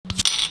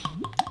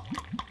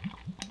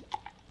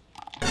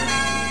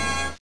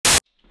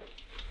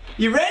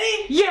You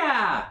ready?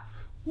 Yeah!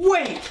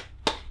 Wait!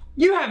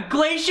 You have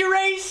Glacier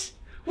Race?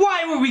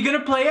 Why were we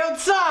gonna play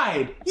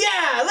outside?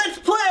 Yeah, let's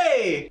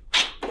play!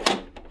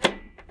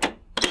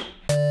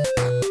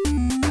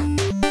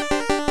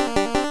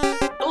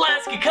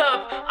 Alaska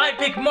Cup, I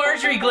pick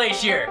Marjorie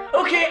Glacier.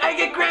 Okay, I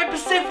get Grand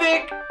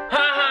Pacific!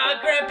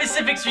 Haha, Grand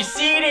Pacific's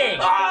receding.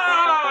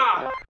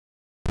 Ah!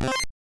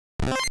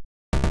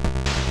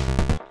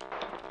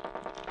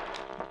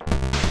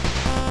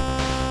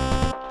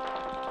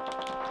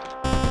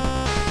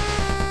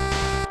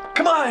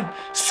 Come on!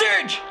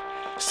 Surge!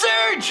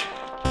 Surge!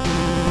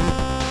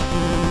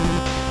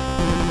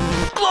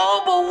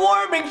 Global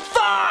warming,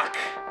 fuck!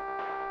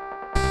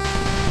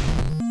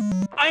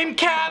 I'm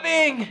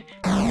cabbing!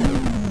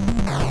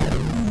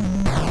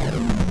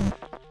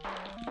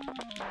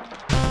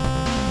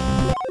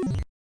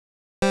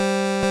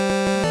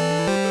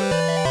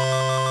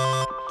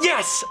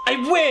 Yes!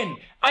 I win!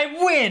 I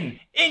win!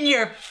 In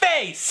your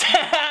face!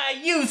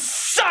 You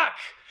suck!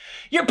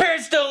 Your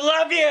parents don't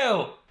love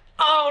you!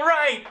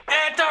 Alright,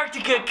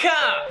 Antarctica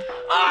Cup!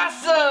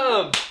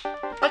 Awesome!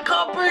 I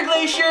call Berg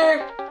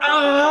Glacier!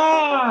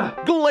 Ah!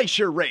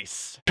 Glacier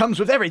Race comes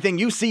with everything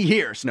you see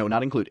here, snow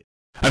not included.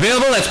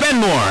 Available at Spend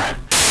More.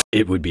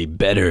 It would be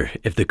better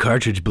if the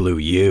cartridge blew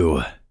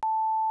you.